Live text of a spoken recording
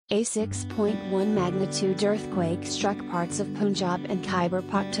A 6.1 magnitude earthquake struck parts of Punjab and Khyber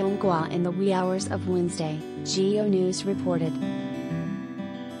Pakhtunkhwa in the wee hours of Wednesday, Geo News reported.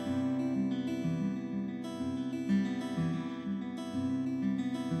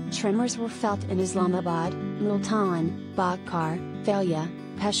 Tremors were felt in Islamabad, Multan, Bhakkar, Phalia,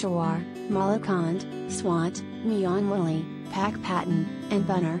 Peshawar, Malakand, Swat, Mianwali, Pakpattan, and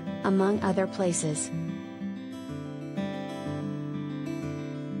Buner, among other places.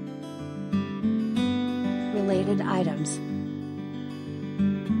 Related items.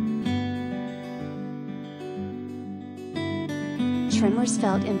 Tremors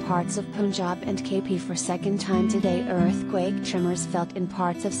felt in parts of Punjab and KP for second time today. Earthquake. Tremors felt in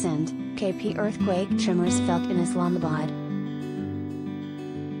parts of Sindh. KP earthquake. Tremors felt in Islamabad.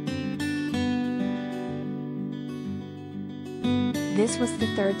 This was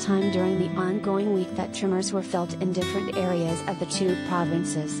the third time during the ongoing week that tremors were felt in different areas of the two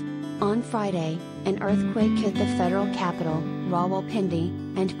provinces. On Friday, an earthquake hit the federal capital,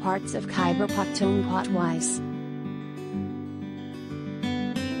 Rawalpindi, and parts of Khyber Pakhtunkhwa twice.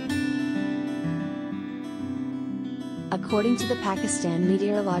 According to the Pakistan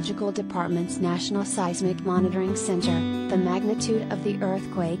Meteorological Department's National Seismic Monitoring Center, the magnitude of the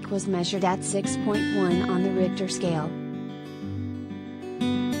earthquake was measured at 6.1 on the Richter scale.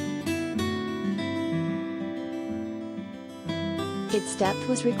 Its depth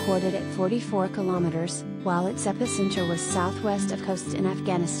was recorded at 44 kilometers, while its epicenter was southwest of coast in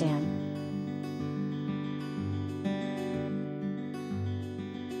Afghanistan.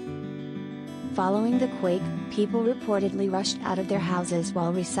 Following the quake, people reportedly rushed out of their houses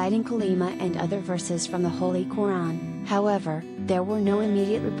while reciting Kalima and other verses from the Holy Quran. However, there were no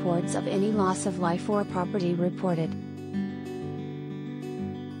immediate reports of any loss of life or property reported.